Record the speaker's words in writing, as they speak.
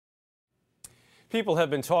People have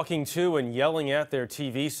been talking to and yelling at their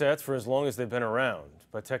TV sets for as long as they've been around.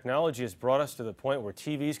 But technology has brought us to the point where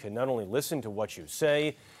TVs can not only listen to what you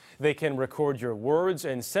say, they can record your words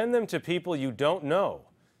and send them to people you don't know.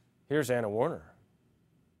 Here's Werner.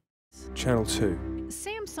 Channel 2.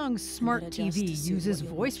 Samsung's SmartTV uses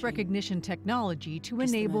voice recognition technology to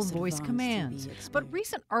enable voice commands. But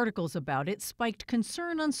recent articles about it spiked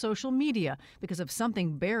concern on social media because of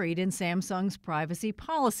something buried in Samsung's privacy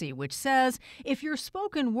policy, which says if your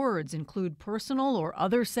spoken words include personal or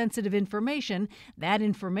other sensitive information, that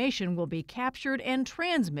information will be captured and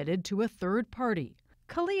transmitted to a third party.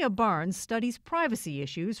 Kalia Barnes studies privacy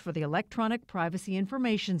issues for the Electronic Privacy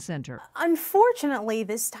Information Center. Unfortunately,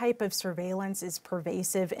 this type of surveillance is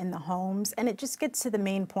pervasive in the homes, and it just gets to the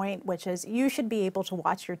main point, which is you should be able to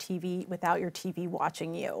watch your TV without your TV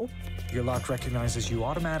watching you. Your lock recognizes you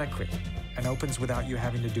automatically and opens without you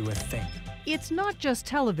having to do a thing. It's not just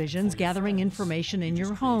televisions gathering information in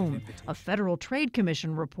your home. A Federal Trade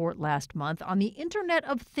Commission report last month on the Internet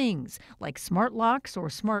of Things, like smart locks or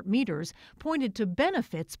smart meters, pointed to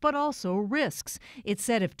benefits but also risks. It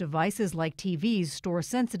said if devices like TVs store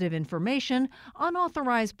sensitive information,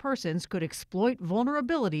 unauthorized persons could exploit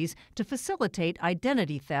vulnerabilities to facilitate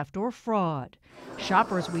identity theft or fraud.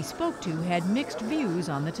 Shoppers we spoke to had mixed views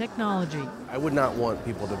on the technology. I would not want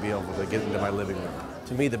people to be able to get into my living room.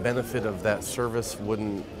 To me, the benefit of that service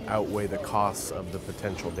wouldn't outweigh the costs of the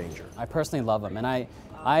potential danger. I personally love them, and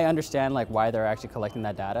I understand why they're actually collecting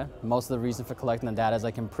that data. Most of the reason for collecting the data is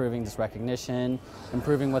improving this recognition,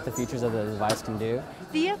 improving what the features of the device can do.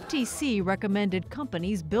 The FTC recommended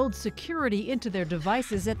companies build security into their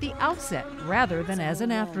devices at the outset rather than as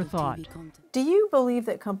an afterthought. Do you believe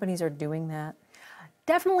that companies are doing that?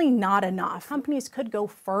 Definitely not enough. Companies could go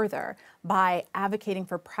further by advocating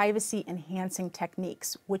for privacy-enhancing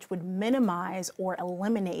techniques, which would minimize or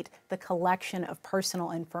eliminate the collection of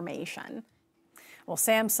personal information. Well,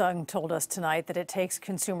 Samsung told us tonight that it takes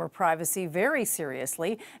consumer privacy very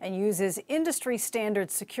seriously and uses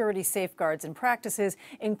industry-standard security safeguards and practices,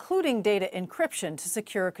 including data encryption, to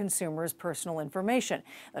secure consumers' personal information.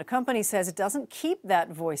 The company says it doesn't keep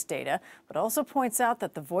that voice data, but also points out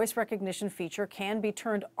that the voice recognition feature can be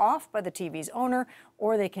turned off by the TV's owner,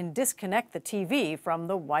 or they can disconnect the TV from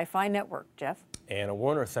the Wi-Fi network. Jeff?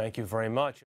 Werner, thank you very much.